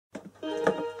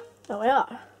There we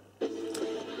are.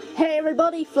 Hey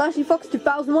everybody,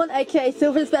 FlashyFox2001 AKA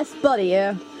Silver'sBestBuddy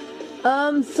here.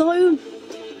 So,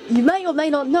 you may or may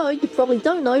not know, you probably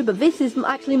don't know, but this is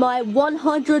actually my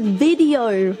 100th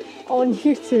video on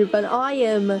YouTube, and I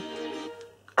don't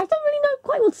really know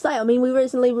quite what to say. I mean, we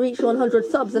recently reached 100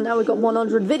 subs, and now we've got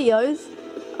 100 videos.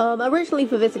 Originally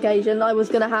for this occasion, I was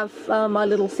going to have my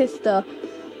little sister,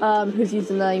 whose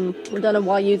username, I don't know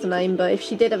why username, but if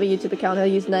she did have a YouTube account, her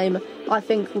username, I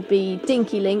think, would be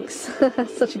Dinky Links.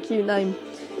 Such a cute name.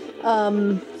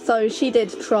 So she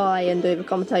did try and do the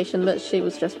commentation, but she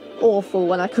was just awful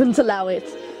when I couldn't allow it.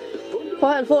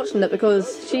 Quite unfortunate,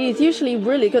 because she's usually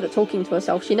really good at talking to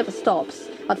herself. She never stops.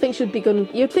 I think she'd be good.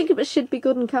 You'd think it should be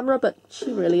good on camera, but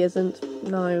she really isn't.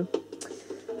 No.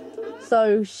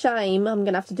 So shame. I'm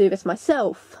gonna have to do this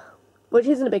myself, which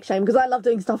isn't a big shame because I love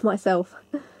doing stuff myself.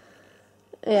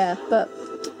 Yeah, but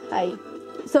hey.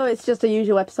 So it's just a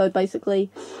usual episode,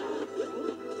 basically.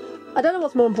 I don't know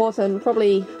what's more important.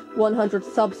 Probably 100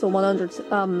 subs or 100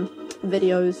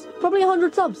 videos. Probably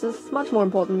 100 subs is much more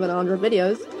important than 100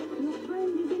 videos.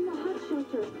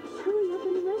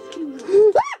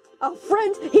 Our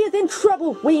friend, he is in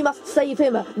trouble. We must save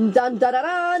him. Dun dun dun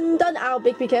dun dun. Ow,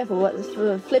 big, be careful.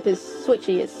 The flip is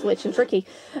switchy. It's switch and tricky.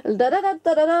 Dun dun dun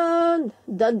dun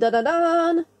dun dun dun dun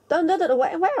dun dun dun dun.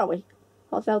 Where are we?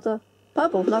 Hot Delta.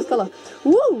 Purple, nice colour.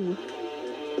 Woo!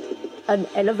 An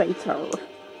elevator.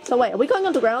 So wait, are we going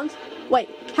underground? Wait,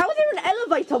 how is there an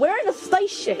elevator? We're in a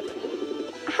spaceship.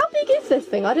 How big is this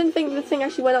thing? I didn't think this thing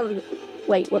actually went under.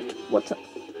 Wait, what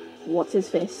is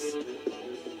this?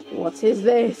 What is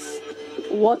this?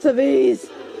 What are these?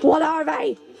 What are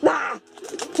they? Ah!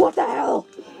 What the hell?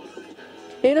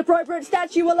 Inappropriate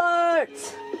statue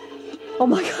alert! Oh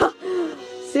my god.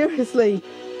 Seriously.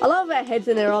 I love their heads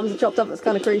and their arms are chopped up, that's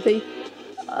kind of creepy.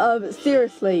 But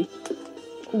seriously.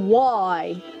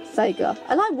 Why, Sega?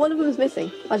 And one of them is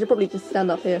missing. I should probably just stand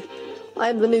up here. I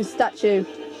am the new statue.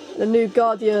 The new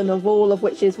guardian of all of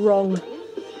which is wrong.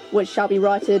 Which shall be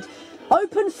righted.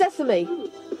 Open sesame!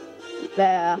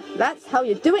 There. That's how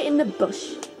you do it in the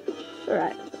bush.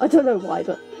 Alright. I don't know why,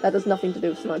 but that has nothing to do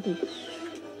with sniping.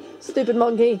 Stupid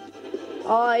monkey.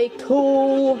 I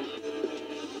call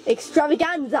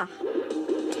extravaganza.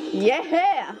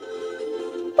 Yeah!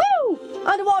 Woo!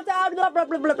 Underwater! Blah, blah,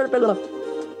 blah, blah, blah, blah.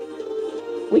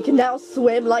 We can now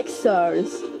swim like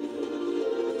sirs.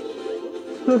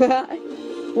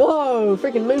 Whoa!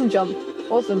 Freaking moon jump.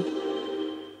 Awesome.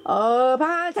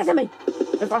 Open sesame!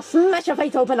 If I smash your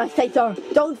face open, I say so.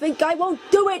 Don't think I won't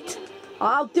do it!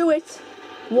 I'll do it!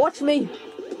 Watch me!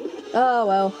 Oh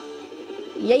well.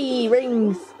 Yay,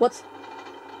 rings! What's...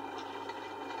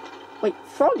 Wait,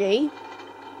 Froggie?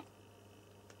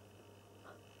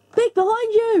 Big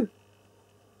behind you!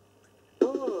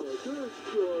 Oh, there's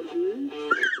Froggie.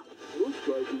 Looks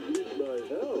like he needs my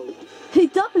help. He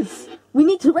does! We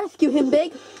need to rescue him,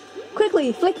 Big!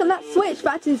 Quickly, flick on that switch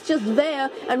that is just there,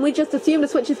 and we just assume the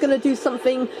switch is going to do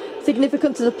something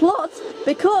significant to the plot,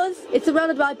 because it's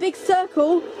surrounded by a big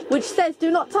circle which says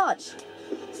do not touch.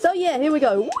 So yeah, here we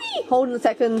go. Whee! Hold on a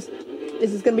second.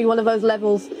 This is going to be one of those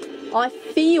levels. I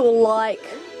feel like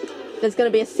there's going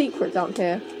to be a secret down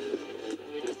here.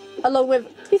 Along with...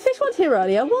 These fish weren't here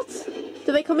earlier, what?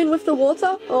 Do they come in with the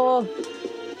water? Oh,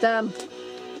 damn.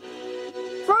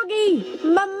 Froggie!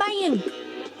 My man!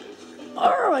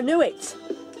 Oh, I knew it!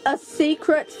 A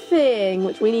secret thing,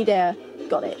 which we need air.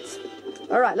 Got it.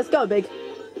 Alright, let's go, Big.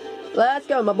 Let's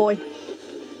go, my boy.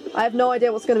 I have no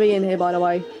idea what's going to be in here, by the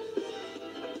way.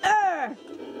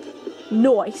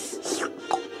 Nice.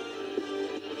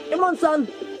 Come on, son.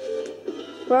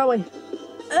 Where are we?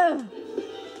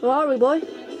 Where are we, boy?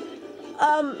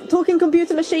 Talking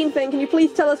computer machine thing, can you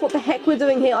please tell us what the heck we're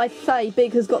doing here? I say,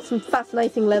 Big has got some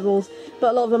fascinating levels,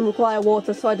 but a lot of them require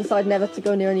water, so I decide never to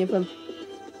go near any of them.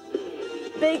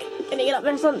 Big, can you get up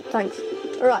there, son? Thanks.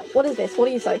 Alright, what is this? What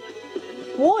do you say?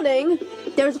 Warning!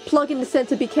 There is a plug in the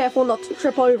center, be careful not to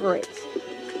trip over it.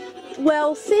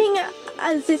 Well, seeing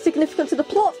as it's significant to the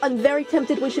plot, I'm very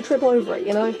tempted we should trip over it,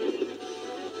 you know?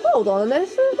 Hold on, what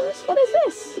is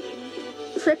this?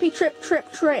 Trippy trip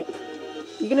trip trip.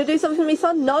 You gonna do something to me,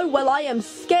 son? No? Well, I am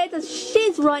scared as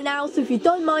shiz right now, so if you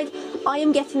don't mind, I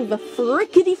am getting the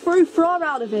frickety-frou-fra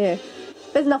out of here.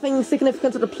 There's nothing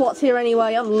significant to the plot here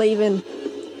anyway, I'm leaving.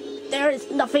 There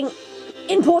is nothing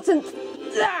important.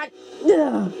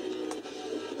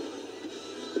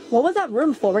 What was that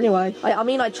room for anyway? I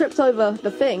mean, I tripped over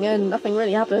the thing and nothing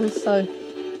really happened, so...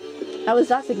 How is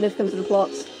that significant to the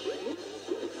plot?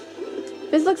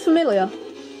 This looks familiar.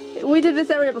 We did this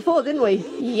area before, didn't we?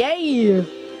 Yay!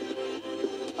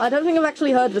 I don't think I've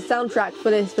actually heard the soundtrack for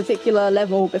this particular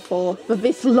level before, for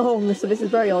this long, so this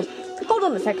is very odd. Hold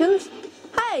on a second.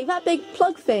 Hey, that big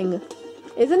plug thing.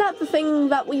 Isn't that the thing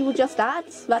that we were just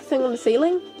at? That thing on the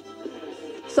ceiling?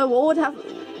 So what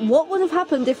would have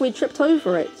happened if we tripped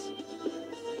over it?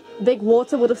 Big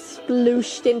water would have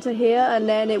splooshed into here, and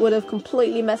then it would have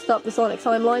completely messed up the Sonic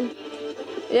timeline.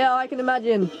 Yeah, I can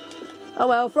imagine. Oh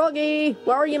well, Froggie,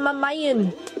 where are you, my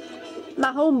man?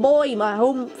 My home boy, my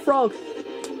home frog.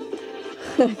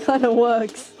 It kind of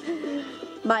works.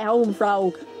 My home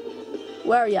frog.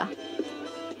 Where are ya?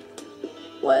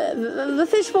 Where, the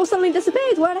fish all suddenly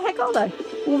disappeared. Where the heck are they?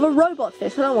 Well, the robot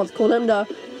fish. I don't want to call them the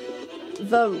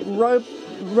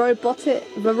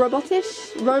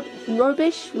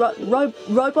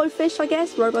robo fish, I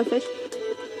guess. Robo fish.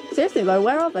 Seriously though,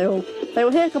 where are they all? They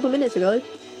were here a couple of minutes ago,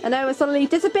 and they were suddenly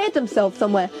disappeared themselves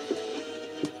somewhere.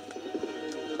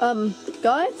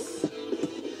 Guys,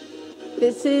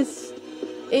 this is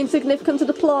insignificant to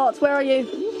the plot. Where are you?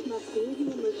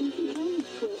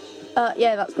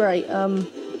 Yeah, that's great.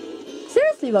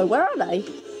 Seriously though, where are they?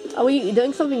 Are we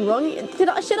doing something wrong? Should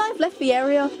I have left the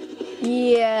area?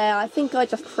 Yeah, I think I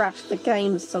just crashed the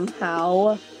game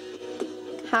somehow.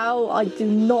 How, I do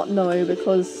not know,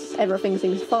 because everything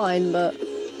seems fine, but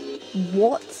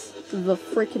what the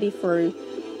frickety through?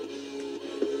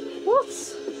 What?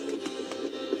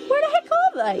 Where the heck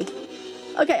are they?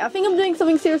 Okay, I think I'm doing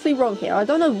something seriously wrong here. I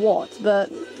don't know what, but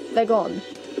they're gone.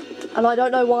 And I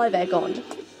don't know why they're gone.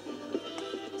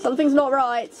 Something's not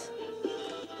right.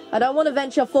 I don't want to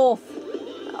venture forth.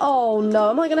 Oh no,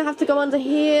 am I going to have to go under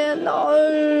here?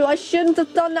 No, I shouldn't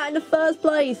have done that in the first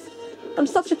place. I'm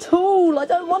such a tool. I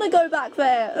don't want to go back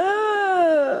there.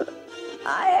 Ugh.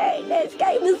 I hate this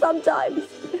game sometimes.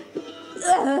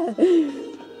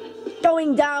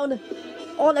 Going down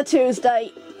on a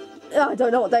Tuesday. I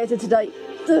don't know what day it is today.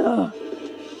 Ugh.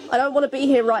 I don't want to be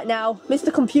here right now.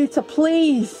 Mr. Computer,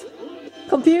 please.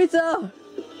 Computer.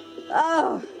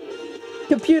 Ah.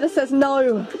 Computer says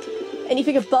no.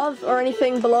 Anything above or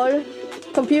anything below?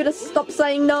 Computer, stop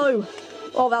saying no.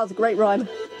 Oh, that was a great rhyme.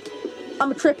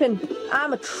 I'm a-tripping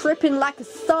like a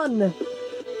son.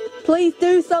 Please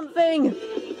do something.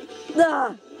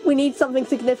 Ah, we need something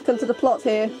significant to the plot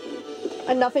here.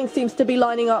 And nothing seems to be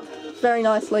lining up very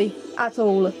nicely at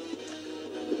all.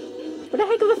 Where the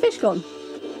heck have the fish gone?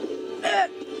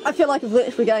 I feel like I've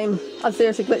glitched the game. I've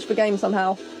seriously glitched the game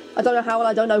somehow. I don't know how and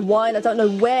I don't know why and I don't know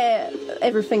where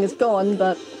everything has gone,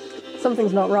 but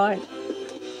something's not right.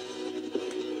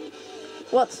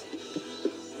 What?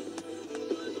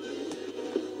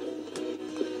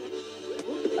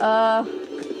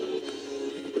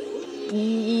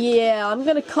 Yeah, I'm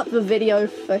gonna cut the video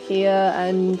for here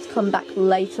and come back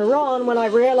later on when I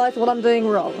realise what I'm doing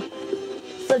wrong.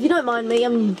 So if you don't mind me,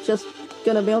 I'm just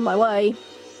gonna be on my way.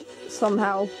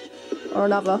 Somehow or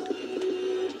another.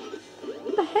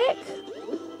 What the heck?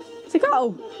 To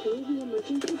go?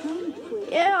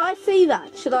 Yeah, I see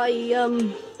that. Should I,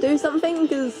 do something?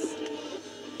 Because,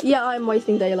 yeah, I'm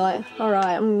wasting daylight.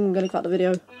 Alright, I'm gonna cut the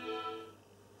video.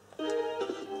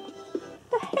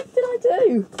 What the heck did I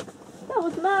do? That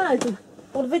was mad.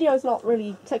 Well, the video's not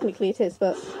really, technically it is,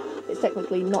 but it's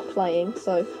technically not playing,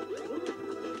 so.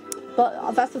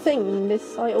 But that's the thing,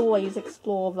 I always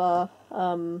explore the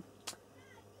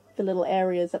little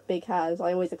areas that Big has.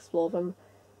 I always explore them.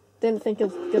 Didn't think it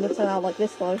was gonna turn out like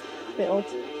this though. Bit odd.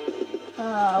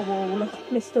 Ah, Wall.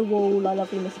 Mr. Wall. I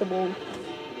love you, Mr. Wall.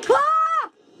 Ah!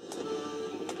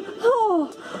 Oh!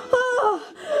 Ah!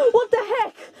 What the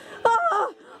heck?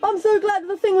 Ah! I'm so glad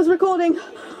the thing was recording.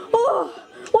 Oh!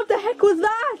 What the heck was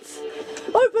that?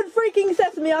 Open freaking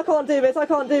sesame. I can't do this. I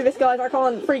can't do this, guys. I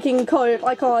can't freaking cope.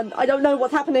 I can't. I don't know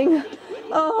what's happening.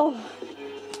 Oh.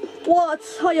 What?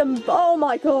 Oh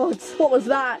my god. What was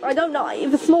that? I don't know.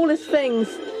 The smallest things.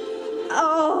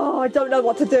 Oh, I don't know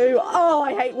what to do. Oh,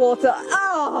 I hate water.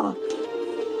 Ah!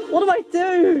 What do I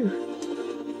do?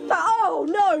 Oh,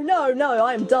 no,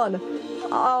 I am done.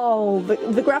 Oh,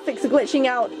 the graphics are glitching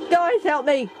out. Guys, help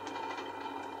me.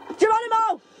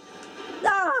 Geronimo!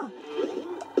 Ah!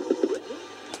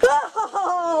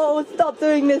 Oh, stop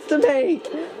doing this to me.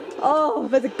 Oh,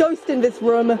 there's a ghost in this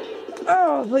room.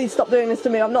 Oh, please stop doing this to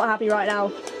me. I'm not happy right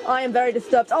now. I am very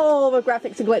disturbed. Oh, the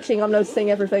graphics are glitching. I'm noticing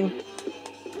everything.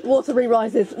 Water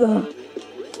re-rises. Ugh.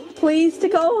 Please,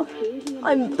 Tickle.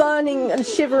 I'm burning and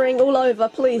shivering all over.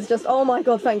 Please, just... Oh my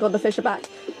god, thank god the fish are back.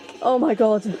 Oh my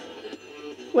god.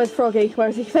 Where's Froggie? Where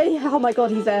is he? Oh my god,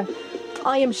 he's there.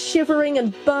 I am shivering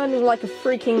and burning like a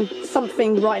freaking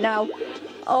something right now.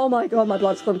 Oh my god, my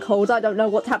blood's gone cold. I don't know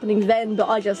what's happening then, but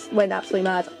I just went absolutely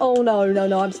mad. Oh no,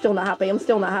 I'm still not happy. I'm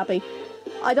still not happy.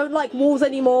 I don't like walls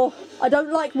anymore. I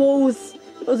don't like walls.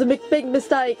 It was a big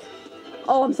mistake.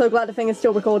 Oh, I'm so glad the thing is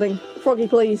still recording. Froggie,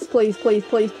 please, please, please,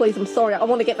 please, please. I'm sorry. I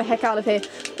want to get the heck out of here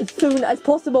as soon as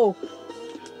possible.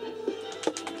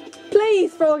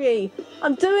 Please, Froggie.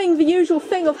 I'm doing the usual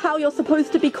thing of how you're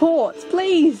supposed to be caught.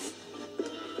 Please.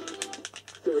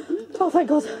 Oh, thank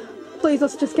God. Please,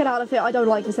 let's just get out of here. I don't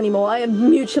like this anymore. I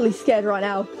am mutually scared right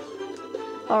now.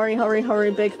 Hurry, hurry, hurry,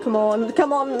 Big. Come on.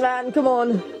 Come on, man. Come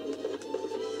on.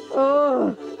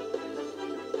 Oh.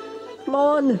 Come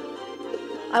on.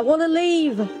 I want to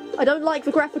leave. I don't like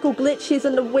the graphical glitches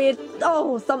and the weird...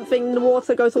 Oh, something. The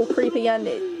water goes all creepy and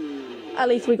it... At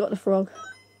least we got the frog.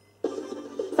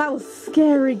 That was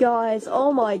scary, guys.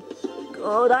 Oh my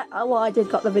God. Well, I did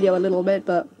cut the video a little bit,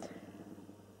 but...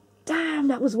 Damn,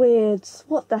 that was weird.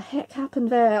 What the heck happened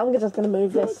there? I'm just going to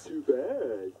move this. Not too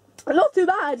bad. Not too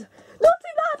bad. Not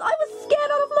too bad. I was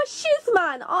scared out of my shiz,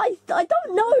 man. I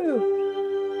don't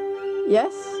know.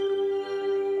 Yes?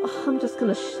 Oh, I'm just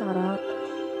going to shut up.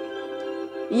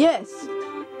 Yes.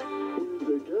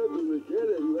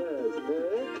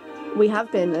 We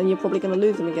have been, and you're probably going to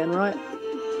lose him again, right?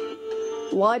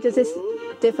 Why does this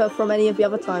differ from any of the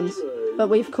other times? But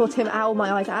we've caught him. Ow,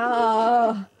 my eyes.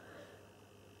 Ah.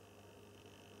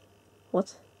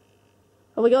 What?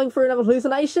 Are we going through another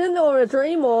hallucination or a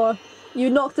dream, or you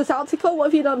knocked us out, Tickle? What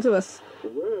have you done to us?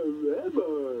 Where am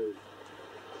I?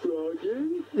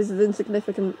 Froggie? This is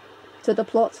insignificant to the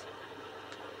plot.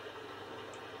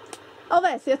 Oh,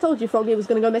 there, see, I told you Froggie was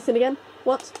going to go missing again.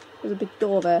 What? There's a big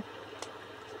door there.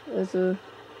 There's a...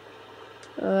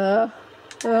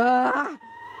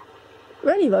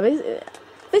 Really, though,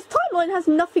 this timeline has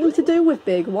nothing to do with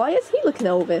Big. Why is he looking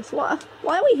at all this? Why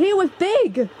are we here with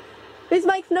Big? This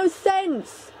makes no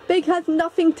sense. Big has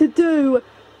nothing to do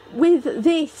with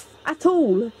this at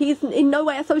all. He's in no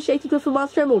way associated with the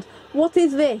Mars Trembled. What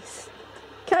is this?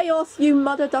 Chaos, you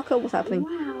mother ducker. What's happening? Wow.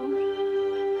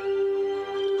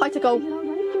 Hi, Tickle. Is it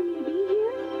alright for me to be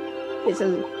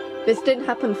here? This didn't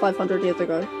happen 500 years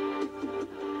ago.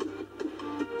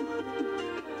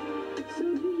 So do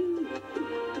you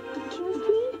trust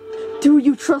me? Do you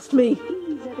trust me?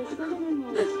 These are the 7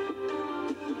 emeralds.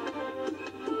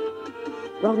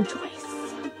 Wrong choice.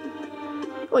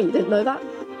 Oh, you didn't know that?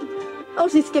 Oh,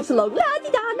 she skips along.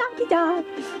 La-di-da, la-di-da.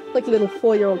 Like a little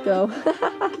 4-year-old girl.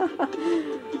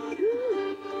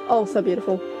 Oh, so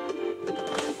beautiful.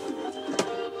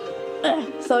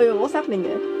 So, what's happening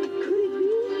here? Could it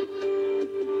be?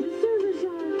 The server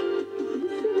shard. The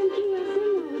 7 chaos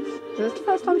emeralds. Is this the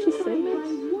first time she's seen this?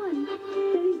 One.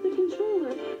 That is the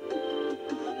controller.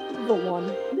 The one.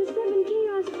 The 7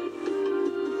 chaos.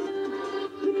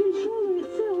 The controller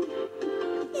itself.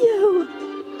 You!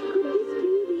 Could this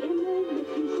be the emerald that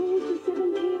controls the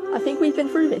 7 chaos? I think we've been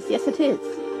through this. Yes, it is.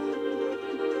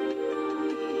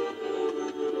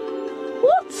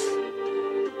 What?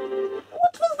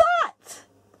 What was that?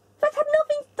 That had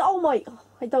nothing... Oh my...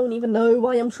 I don't even know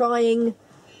why I'm trying.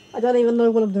 I don't even know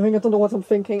what I'm doing. I don't know what I'm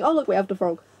thinking. Oh, look, we have the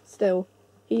frog. Still.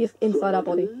 He's inside our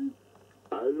body.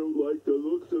 I don't like the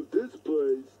looks of this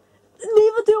place.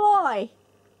 Neither do I.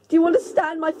 Do you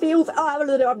understand my feels? Oh,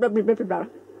 no,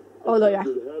 yeah. As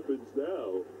it happens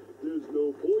now, there's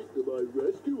no point to my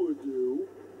rescuing you.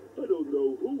 I don't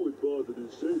know who would bother to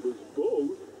save us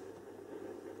both.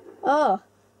 Oh.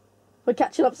 We're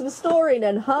catching up to the story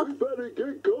then, huh? We better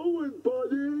get going,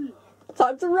 buddy.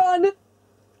 Time to run.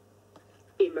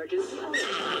 Emergency alert.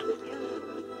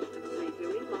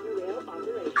 Resuming monorail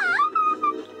operation.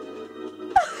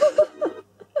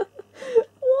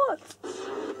 What?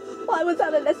 Why was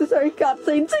that a necessary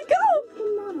cutscene to go? The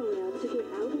monorail to get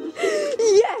out of the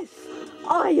Yes!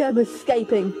 I am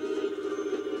escaping.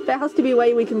 There has to be a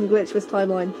way we can glitch this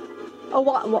timeline. Oh,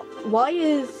 why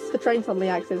is the train suddenly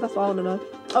active? That's what I want to know.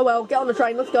 Oh well, get on the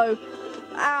train, let's go.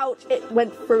 Ouch, it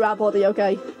went through our body,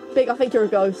 okay. Big, I think you're a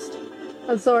ghost.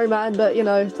 I'm sorry, man, but, you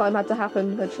know, time had to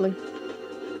happen, eventually.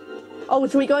 Oh,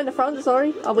 should we go in the front?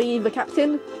 Sorry. Are we the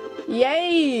captain?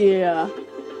 Yay!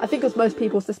 I think as most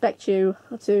people suspect you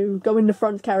to go in the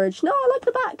front carriage. No, I like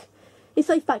the back. He's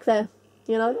safe back there,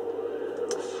 you know?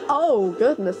 Oh,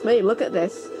 goodness me, look at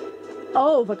this.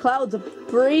 Oh, the clouds are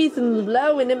breezing,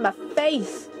 blowing in my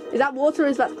face. Is that water or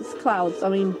is that clouds? I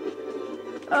mean,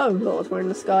 oh Lord, we're in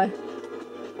the sky.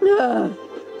 Ugh.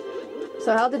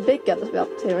 So how did Big get up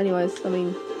here anyways? I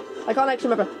mean, I can't actually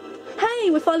remember. Hey,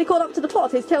 we're finally caught up to the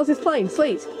plot. His tail's his plane.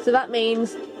 Sweet. So that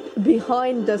means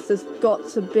behind us has got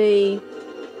to be...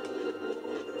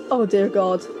 Oh dear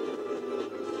God.